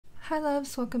Hi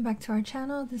loves, welcome back to our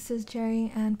channel. This is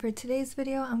Jerry, and for today's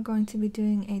video I'm going to be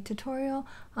doing a tutorial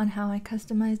on how I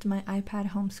customized my iPad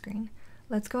home screen.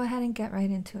 Let's go ahead and get right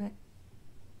into it.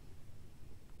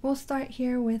 We'll start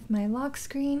here with my lock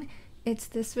screen. It's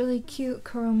this really cute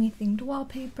Kuromi themed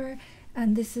wallpaper,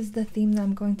 and this is the theme that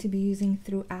I'm going to be using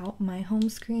throughout my home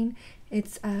screen.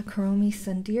 It's a Kuromi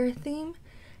Sundeer theme.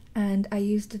 And I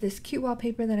used this cute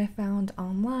wallpaper that I found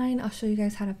online. I'll show you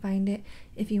guys how to find it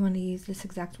if you want to use this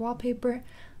exact wallpaper.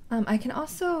 I can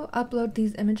also upload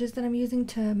these images that I'm using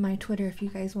to my Twitter if you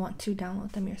guys want to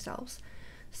download them yourselves.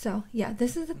 So yeah,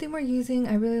 this is the theme we're using.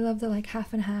 I really love the like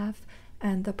half and half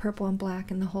and the purple and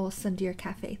black and the whole Sundeer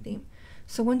Cafe theme.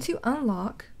 So once you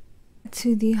unlock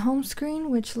to the home screen,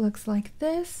 which looks like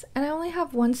this, and I only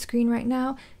have one screen right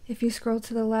now. If you scroll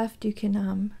to the left, you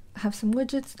can have some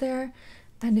widgets there.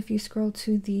 And if you scroll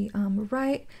to the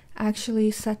right, I actually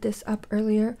set this up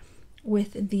earlier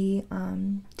with the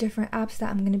different apps that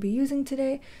I'm going to be using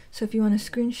today. So if you want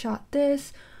to screenshot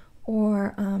this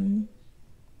or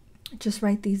just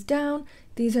write these down,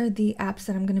 these are the apps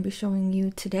that I'm going to be showing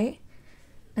you today.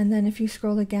 And then if you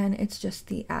scroll again, it's just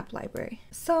the app library.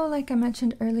 So like I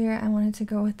mentioned earlier, I wanted to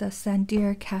go with the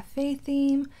Sundeer Cafe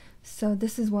theme. So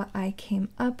this is what I came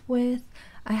up with.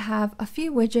 I have a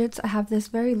few widgets. I have this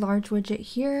very large widget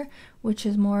here, which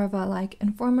is more of a like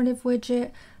informative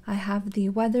widget. I have the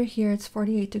weather here. It's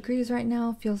 48 degrees right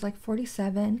now, feels like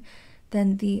 47.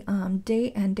 Then the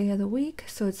date and day of the week.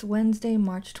 So it's Wednesday,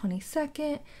 March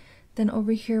 22nd. Then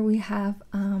over here we have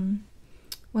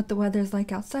what the weather is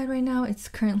like outside right now. It's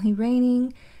currently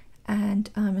raining,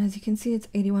 and as you can see, it's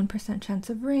 81% chance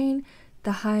of rain.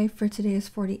 The high for today is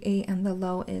 48 and the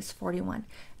low is 41.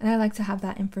 And I like to have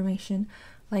that information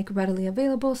like readily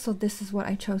available, so this is what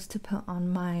I chose to put on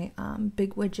my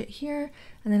big widget here.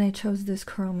 And then I chose this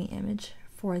Kuromi image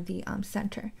for the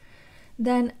center.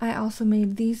 Then I also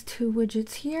made these two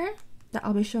widgets here that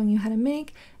I'll be showing you how to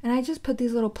make, and I just put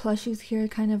these little plushies here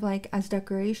kind of like as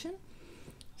decoration.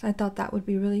 So I thought that would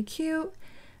be really cute.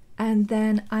 And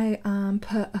then I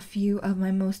put a few of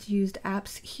my most used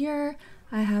apps here.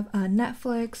 I have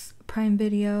Netflix, Prime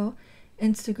Video,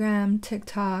 Instagram,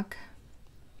 TikTok,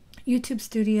 YouTube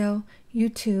Studio,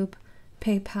 YouTube,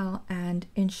 PayPal, and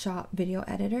InShot Video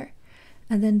Editor.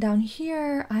 And then down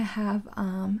here I have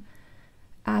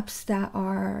apps that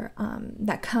are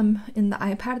that come in the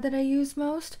iPad that I use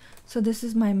most. So this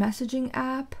is my messaging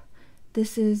app,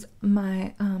 this is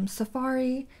my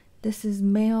Safari, this is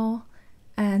Mail,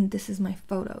 and this is my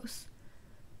photos.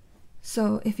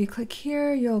 So if you click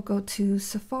here, you'll go to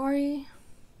Safari.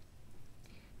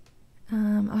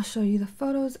 I'll show you the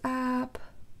Photos app,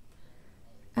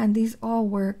 and these all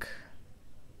work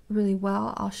really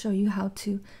well. I'll show you how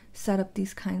to set up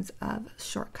these kinds of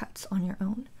shortcuts on your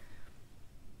own.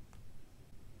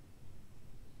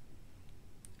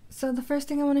 So the first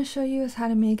thing I want to show you is how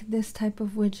to make this type of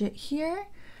widget here.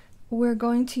 We're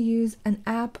going to use an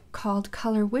app called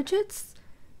Color Widgets.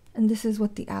 And this is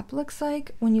what the app looks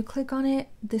like. When you click on it,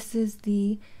 this is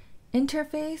the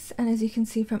interface, and as you can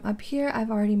see from up here, I've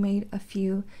already made a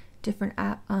few different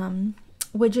app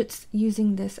widgets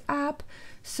using this app.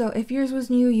 So if yours was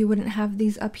new, you wouldn't have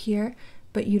these up here,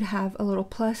 but you'd have a little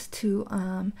plus to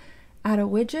add a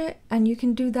widget, and you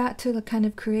can do that to kind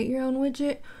of create your own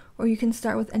widget, or you can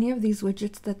start with any of these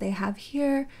widgets that they have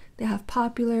here. They have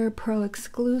popular, pro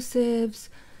exclusives,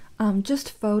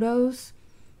 just photos.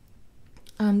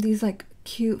 These like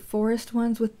cute forest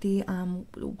ones with the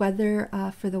weather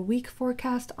for the week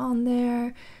forecast on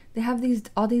there. They have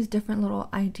all these different little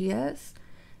ideas,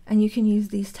 and you can use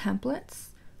these templates.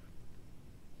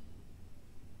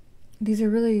 These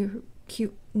are really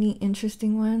cute, neat,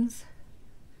 interesting ones.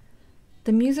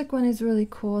 The music one is really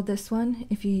cool, this one,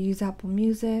 if you use Apple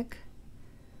Music.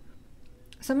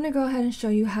 So I'm going to go ahead and show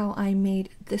you how I made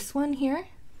this one here.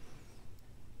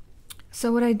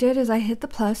 So what I did is I hit the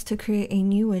plus to create a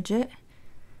new widget,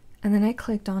 and then I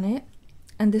clicked on it,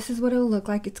 and this is what it'll look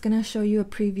like. It's going to show you a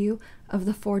preview of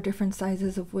the 4 different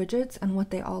sizes of widgets and what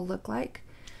they all look like.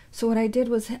 So what I did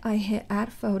was I hit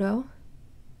add photo,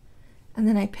 and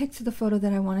then I picked the photo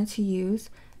that I wanted to use,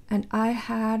 and I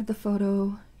had the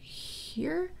photo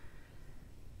here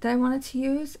that I wanted to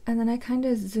use, and then I kind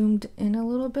of zoomed in a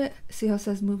little bit. See how it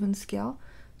says move and scale?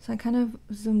 So I kind of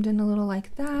zoomed in a little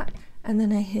like that, and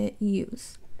then I hit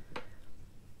use.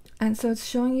 And so it's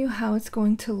showing you how it's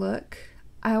going to look.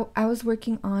 I was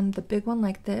working on the big one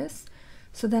like this,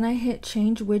 so then I hit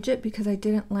change widget because I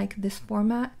didn't like this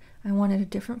format. I wanted a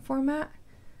different format.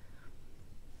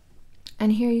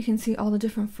 And here you can see all the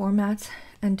different formats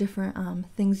and different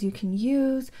things you can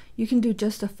use. You can do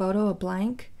just a photo, a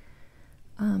blank.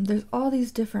 there's all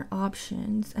these different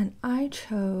options, and I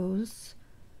chose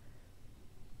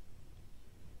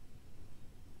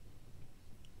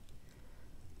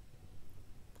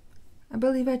I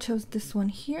believe I chose this one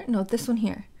here. No, this one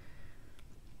here.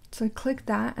 So I clicked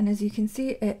that, and as you can see,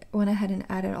 it went ahead and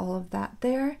added all of that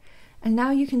there. And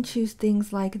now you can choose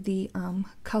things like the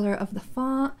color of the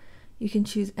font. You can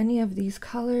choose any of these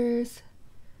colors.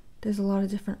 There's a lot of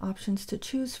different options to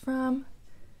choose from.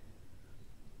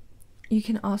 You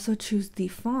can also choose the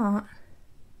font.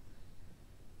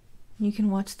 You can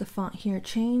watch the font here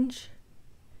change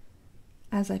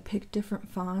as I pick different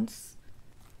fonts.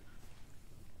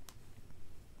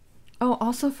 Oh,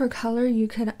 also for color, you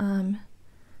could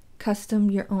custom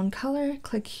your own color.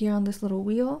 Click here on this little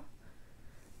wheel,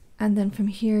 and then from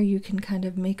here you can kind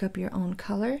of make up your own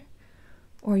color,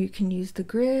 or you can use the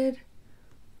grid,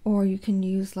 or you can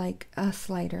use like a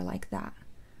slider like that.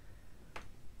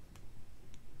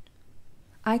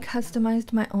 I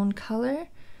customized my own color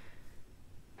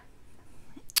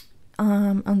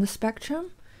on the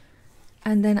spectrum,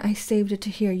 and then I saved it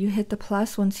to here. You hit the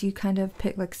plus once you kind of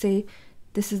pick, like say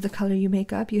this is the color you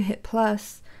make up, you hit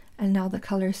plus, and now the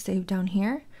color is saved down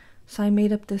here. So I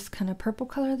made up this kind of purple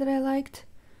color that I liked,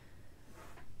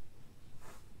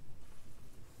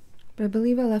 but I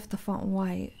believe I left the font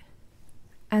white.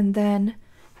 And then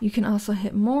you can also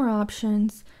hit more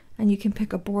options, and you can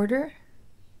pick a border,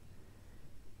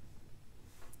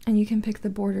 and you can pick the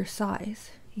border size.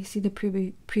 You see the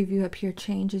preview up here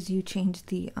change as you change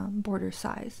the border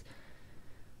size.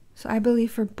 So I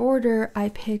believe for border I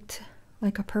picked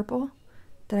like a purple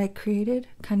that I created,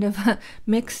 kind of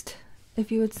mixed,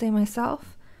 if you would say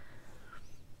myself.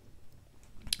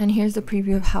 And here's the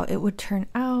preview of how it would turn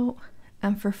out.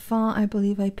 And for font, I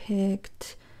believe I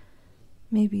picked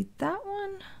maybe that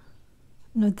one?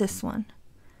 No, this one.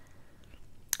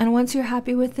 And once you're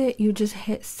happy with it, you just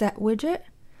hit set widget,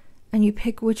 and you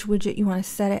pick which widget you want to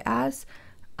set it as.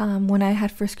 When I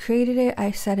had first created it,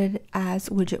 I set it as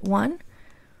widget 1.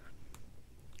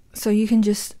 So you can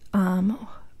just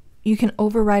you can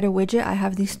override a widget. I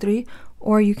have these 3,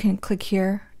 or you can click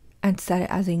here and set it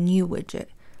as a new widget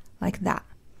like that.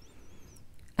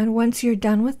 And once you're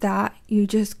done with that, you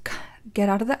just get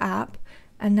out of the app,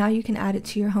 and now you can add it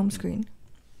to your home screen.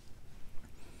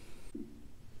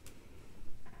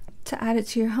 To add it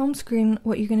to your home screen,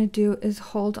 what you're going to do is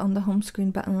hold on the home screen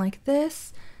button like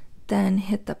this, then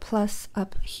hit the plus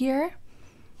up here,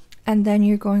 and then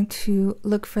you're going to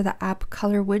look for the app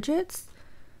color widgets,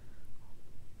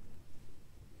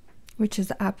 which is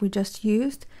the app we just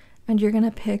used, and you're going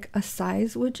to pick a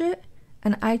size widget,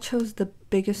 and I chose the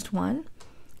biggest one,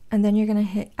 and then you're going to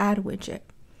hit add widget,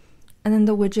 and then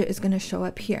the widget is going to show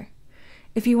up here.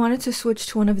 If you wanted to switch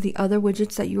to one of the other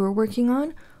widgets that you were working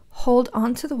on, hold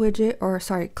on to the widget, or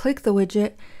sorry, click the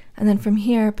widget, and then from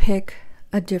here pick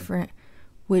a different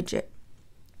widget,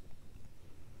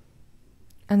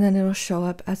 and then it'll show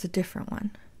up as a different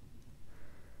one.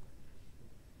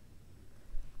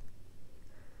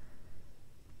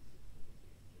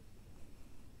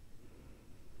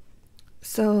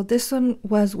 So this one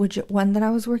was widget 1 that I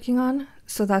was working on,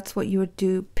 so that's what you would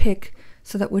do, pick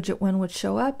so that widget 1 would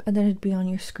show up, and then it'd be on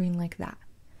your screen like that.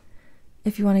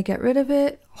 If you want to get rid of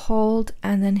it, hold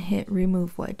and then hit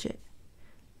remove widget,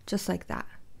 just like that.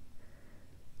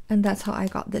 And that's how I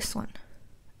got this one.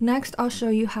 Next, I'll show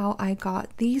you how I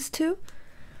got these two.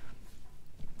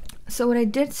 So what I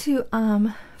did to,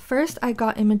 first I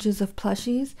got images of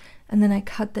plushies, and then I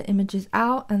cut the images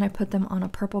out and I put them on a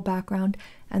purple background,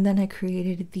 and then I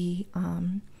created the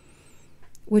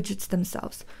widgets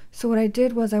themselves. So what I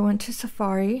did was I went to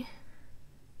Safari,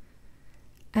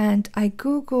 and I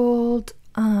googled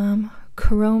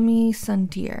Kuromi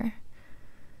Sundeer,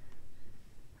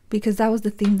 because that was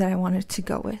the theme that I wanted to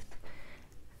go with.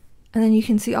 And then you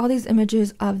can see all these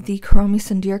images of the Kuromi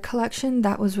Sundeer collection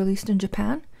that was released in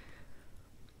Japan.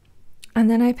 And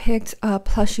then I picked a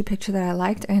plushie picture that I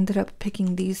liked. I ended up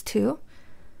picking these two.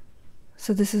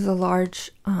 So this is a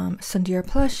large Sundeer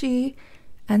plushie,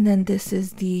 and then this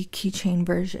is the keychain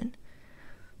version.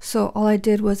 So all I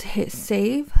did was hit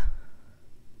save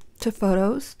to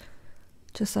photos,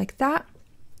 just like that.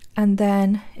 And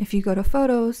then if you go to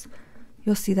photos,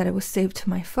 you'll see that it was saved to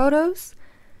my photos.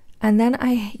 And then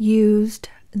I used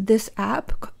this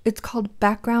app. It's called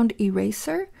Background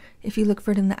Eraser. If you look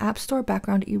for it in the App Store,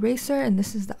 Background Eraser, and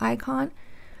this is the icon.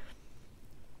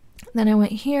 Then I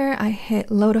went here, I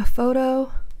hit load a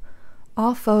photo,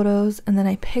 all photos, and then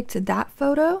I picked that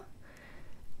photo,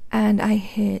 and I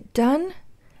hit done.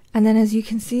 And then as you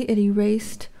can see, it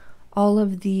erased all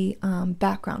of the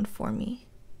background for me.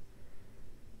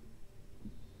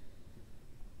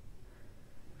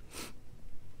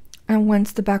 And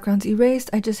once the background's erased,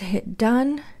 I just hit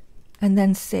done and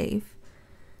then save.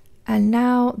 And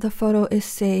now the photo is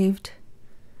saved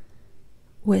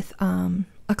with a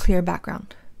clear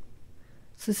background.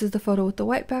 So this is the photo with the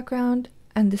white background,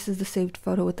 and this is the saved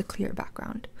photo with the clear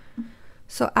background.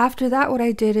 So after that, what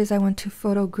I did is I went to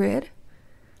photo grid,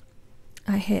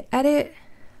 I hit edit,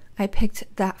 I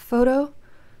picked that photo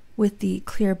with the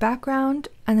clear background,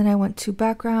 and then I went to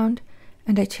background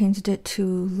and I changed it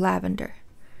to lavender.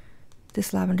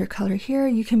 This lavender color here,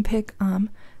 you can pick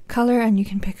color, and you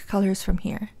can pick colors from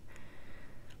here.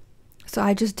 So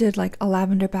I just did like a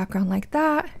lavender background like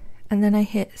that, and then I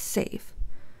hit save.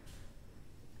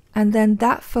 And then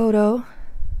that photo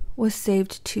was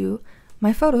saved to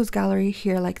my photos gallery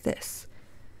here like this.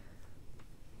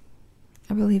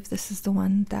 I believe this is the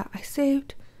one that I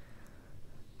saved.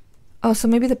 Oh, so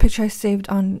maybe the picture I saved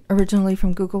on originally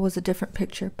from Google was a different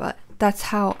picture, but that's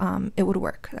how it would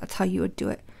work. That's how you would do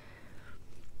it.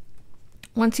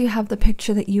 Once you have the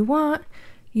picture that you want,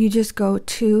 you just go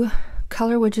to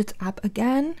Color Widgets app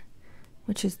again,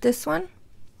 which is this one.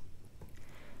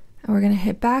 And we're going to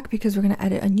hit back because we're going to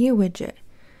edit a new widget.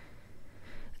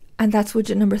 And that's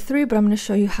widget number 3, but I'm going to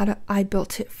show you how I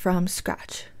built it from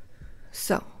scratch.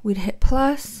 So we'd hit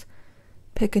plus,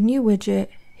 pick a new widget,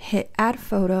 hit add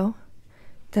photo.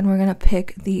 Then we're going to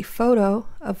pick the photo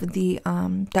of the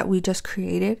that we just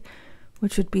created,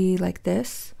 which would be like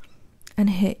this, and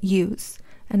hit use.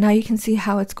 And now you can see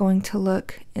how it's going to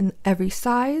look in every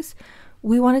size.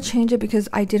 We want to change it because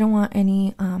I didn't want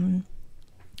any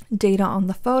data on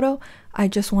the photo. I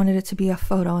just wanted it to be a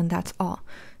photo, and that's all.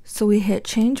 So we hit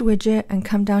change widget and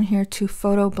come down here to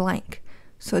photo blank.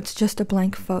 So it's just a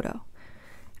blank photo.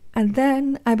 And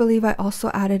then I believe I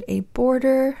also added a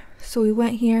border. So we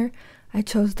went here, I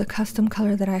chose the custom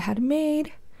color that I had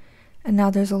made, and now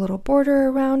there's a little border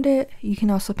around it. You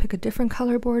can also pick a different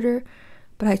color border,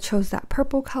 but I chose that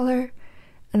purple color,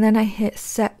 and then I hit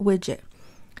set widget.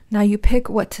 Now you pick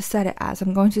what to set it as.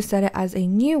 I'm going to set it as a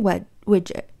new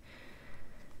widget.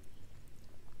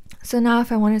 So now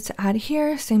if I wanted to add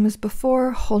here, same as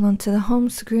before, hold on to the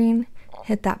home screen,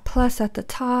 hit that plus at the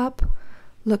top,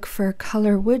 look for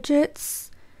color widgets,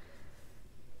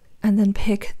 and then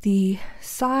pick the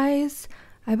size.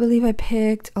 I believe I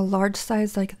picked a large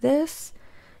size like this,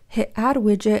 hit add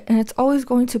widget, and it's always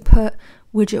going to put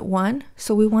widget 1.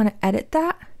 So we want to edit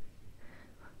that.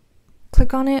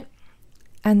 Click on it,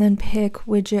 and then pick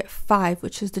widget 5,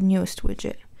 which is the newest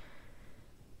widget.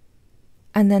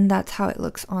 And then that's how it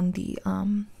looks on the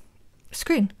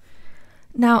screen.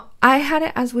 Now I had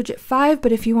it as widget 5,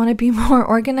 but if you want to be more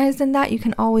organized than that, you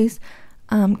can always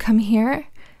come here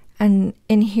and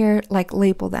in here like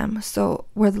label them. So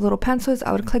where the little pencil is,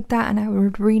 I would click that and I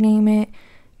would rename it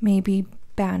maybe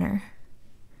banner.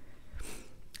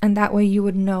 And that way you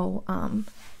would know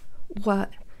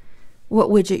what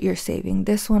widget you're saving.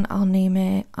 This one I'll name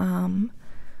it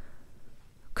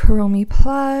Kuromi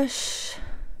plush.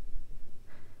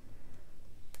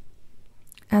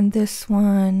 And this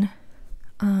one,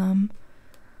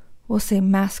 we'll say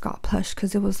mascot plush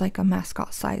because it was like a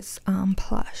mascot size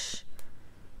plush.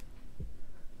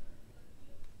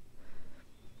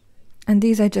 And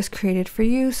these I just created for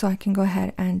you, so I can go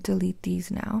ahead and delete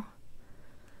these now.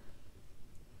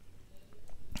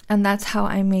 And that's how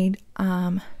I made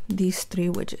these 3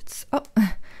 widgets. Oh,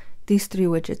 these 3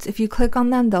 widgets. If you click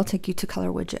on them, they'll take you to color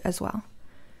widget as well.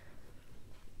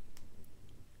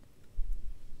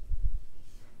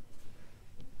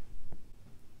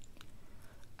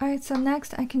 Alright, so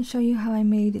next I can show you how I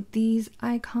made these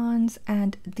icons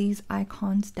and these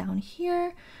icons down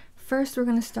here. First, we're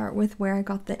going to start with where I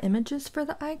got the images for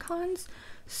the icons.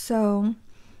 So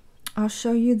I'll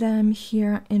show you them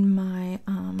here in my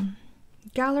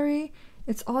gallery.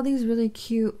 It's all these really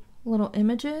cute little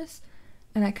images,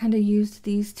 and I kind of used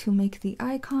these to make the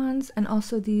icons, and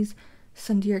also these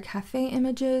Sundir Cafe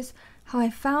images. How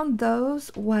I found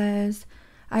those was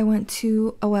I went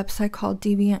to a website called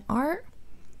DeviantArt.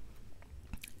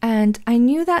 And I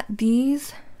knew that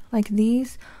these, like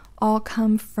these, all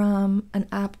come from an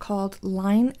app called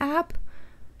Line app,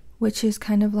 which is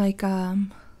kind of like a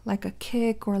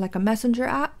Kik or like a messenger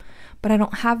app, but I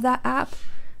don't have that app.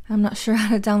 I'm not sure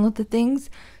how to download the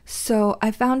things. So I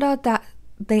found out that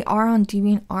they are on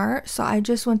DeviantArt. So I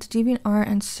just went to DeviantArt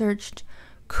and searched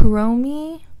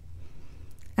Kuromi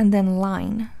and then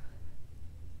Line.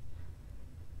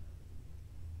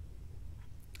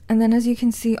 And then as you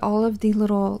can see, all of the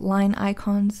little line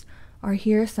icons are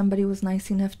here. Somebody was nice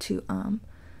enough to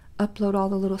upload all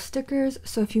the little stickers.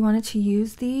 So if you wanted to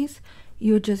use these,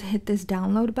 you would just hit this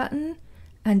download button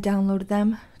and download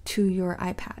them to your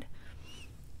iPad.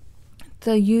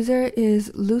 The user is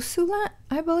Lusulant,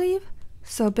 I believe.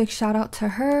 So big shout out to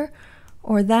her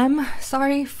or them,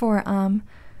 sorry, for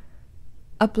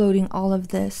uploading all of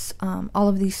this, all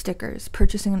of these stickers,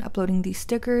 purchasing and uploading these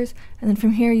stickers. And then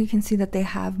from here you can see that they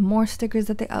have more stickers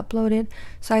that they uploaded.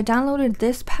 So I downloaded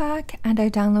this pack and I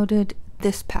downloaded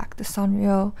this pack, the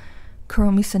Sanrio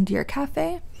Kuromi Sandir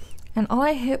Cafe, and all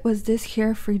I hit was this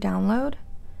here, free download.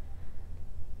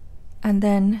 And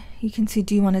then you can see,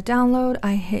 do you want to download?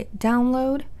 I hit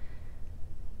download.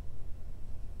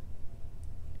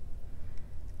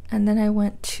 And then I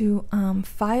went to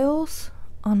files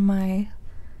on my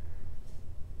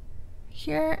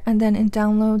here, and then in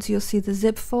downloads you'll see the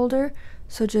zip folder,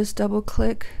 so just double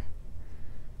click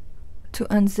to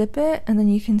unzip it, and then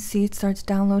you can see it starts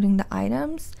downloading the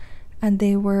items, and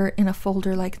they were in a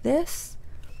folder like this.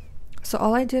 So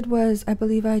all I did was, I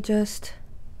believe I just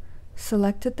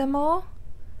selected them all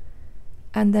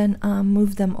and then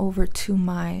moved them over to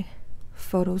my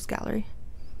photos gallery.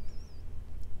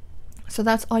 So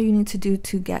that's all you need to do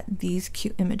to get these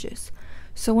cute images.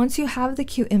 So once you have the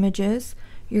cute images,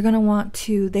 you're gonna want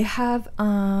to, they have,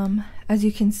 as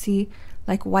you can see,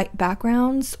 like white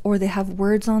backgrounds, or they have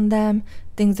words on them,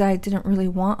 things that I didn't really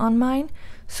want on mine.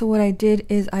 So what I did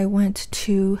is I went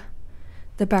to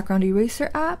the background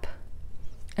eraser app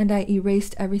and I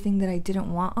erased everything that I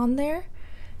didn't want on there.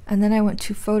 And then I went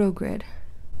to photo grid.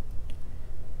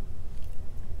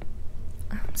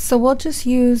 So we'll just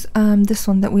use this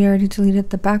one that we already deleted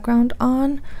the background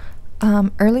on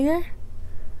earlier.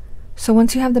 So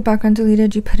once you have the background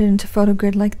deleted, you put it into photo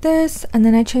grid like this, and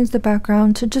then I changed the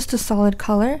background to just a solid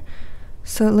color.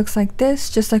 So it looks like this,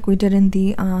 just like we did in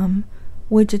the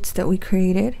widgets that we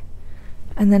created.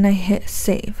 And then I hit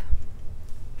save.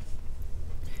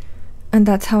 And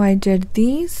that's how I did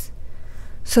these.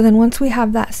 So then once we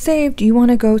have that saved, you want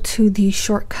to go to the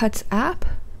Shortcuts app,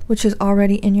 which is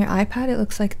already in your iPad. It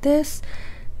looks like this.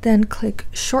 Then click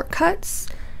Shortcuts.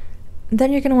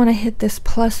 Then you're going to want to hit this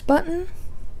plus button.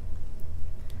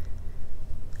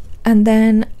 And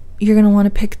then you're going to want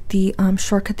to pick the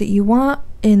shortcut that you want.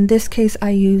 In this case, I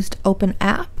used Open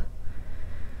App.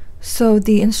 So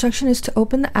the instruction is to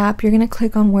open the app. You're going to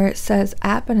click on where it says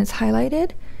app and it's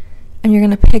highlighted, and you're going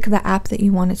to pick the app that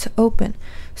you wanted to open.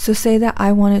 So say that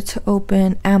I wanted to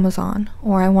open Amazon,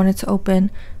 or I wanted to open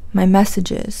my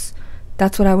messages.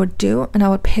 That's what I would do, and I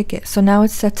would pick it. So now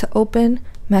it's set to open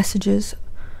messages.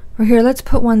 Or here, let's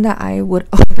put one that I would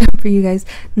open for you guys,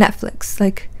 Netflix.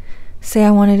 Like, say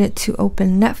I wanted it to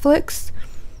open Netflix,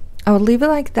 I would leave it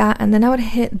like that, and then I would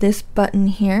hit this button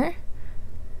here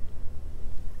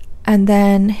and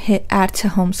then hit add to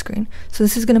home screen. So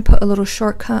this is going to put a little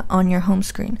shortcut on your home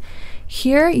screen.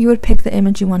 Here you would pick the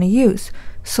image you want to use.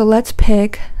 So let's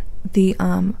pick the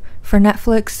for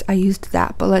Netflix I used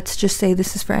that, but let's just say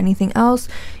this is for anything else.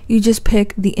 You just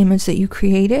pick the image that you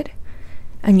created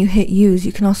and you hit use.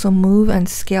 You can also move and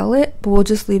scale it, but we'll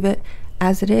just leave it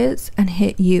as it is and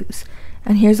hit use.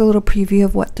 And here's a little preview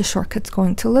of what the shortcut's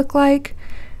going to look like.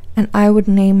 And I would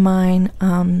name mine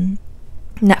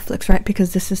Netflix, right?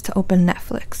 Because this is to open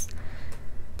Netflix.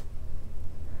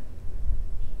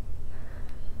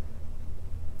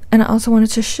 And I also wanted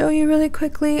to show you really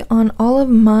quickly, on all of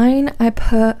mine, I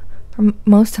put, or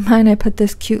most of mine, I put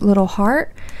this cute little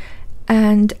heart.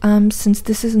 And since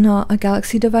this is not a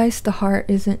Galaxy device, the heart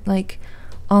isn't like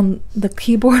on the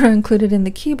keyboard or included in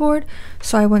the keyboard.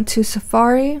 So I went to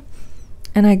Safari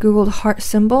and I googled heart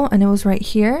symbol, and it was right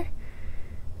here.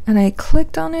 And I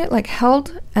clicked on it, like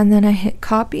held, and then I hit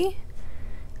copy.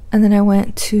 And then I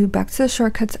went to back to the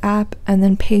Shortcuts app and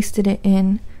then pasted it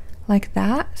in like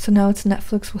that. So now it's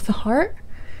Netflix with a heart.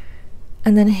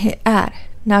 And then hit add.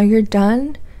 Now you're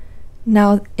done.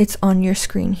 Now it's on your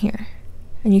screen here.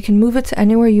 And you can move it to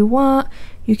anywhere you want.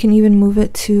 You can even move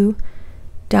it to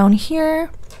down here.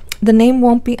 The name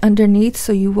won't be underneath,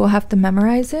 so you will have to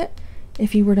memorize it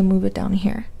if you were to move it down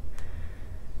here.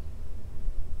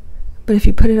 But if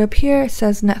you put it up here, it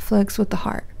says Netflix with the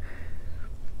heart.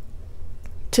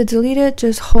 To delete it,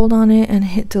 just hold on it and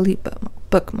hit delete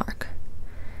bookmark.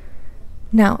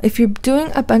 Now, if you're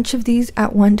doing a bunch of these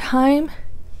at one time,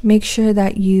 make sure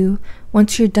that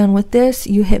once you're done with this,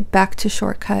 you hit back to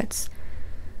Shortcuts.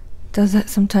 Does that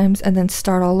sometimes, and then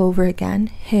start all over again.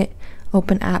 Hit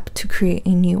open app to create a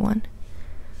new one.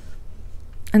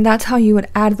 And that's how you would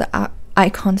add the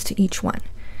icons to each one.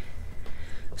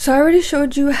 So I already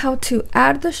showed you how to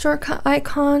add the shortcut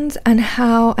icons and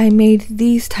how I made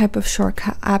these type of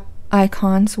shortcut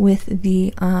icons with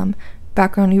the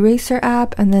background eraser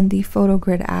app and then the photo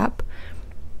grid app.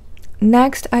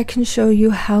 Next, I can show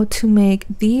you how to make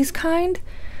these kind.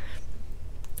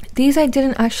 These I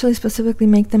didn't actually specifically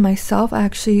make them myself. I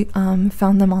actually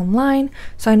found them online.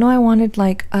 So I know I wanted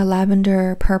like a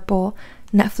lavender purple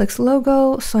Netflix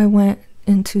logo, so I went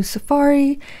into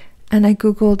Safari and I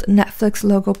googled Netflix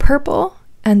logo purple,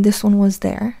 and this one was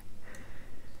there.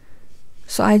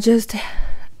 So I just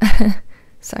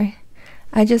sorry,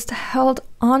 I just held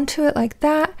onto it like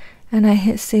that, and I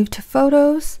hit save to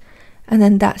photos, and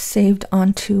then that saved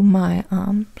onto my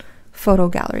photo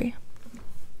gallery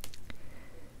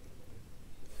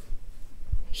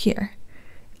here.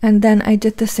 And then I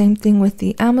did the same thing with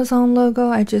the Amazon logo.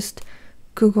 I just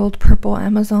googled purple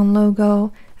Amazon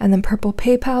logo and then purple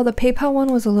PayPal. The PayPal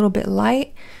one was a little bit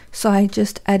light, so I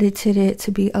just edited it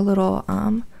to be a little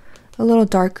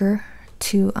darker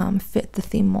to fit the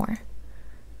theme more.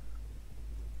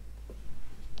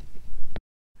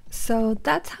 So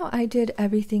that's how I did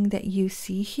everything that you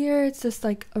see here. It's just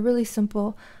like a really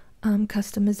simple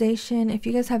customization. If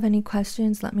you guys have any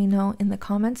questions, let me know in the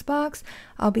comments box.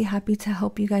 I'll be happy to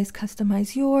help you guys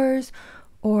customize yours,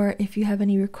 or if you have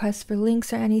any requests for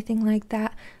links or anything like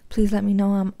that, please let me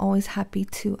know. I'm always happy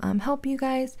to help you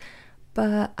guys.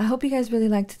 But I hope you guys really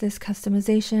liked this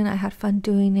customization. I had fun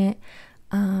doing it.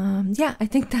 Yeah, I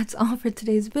think that's all for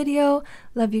today's video.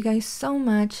 Love you guys so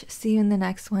much. See you in the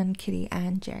next one. Kitty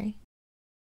and Jerry.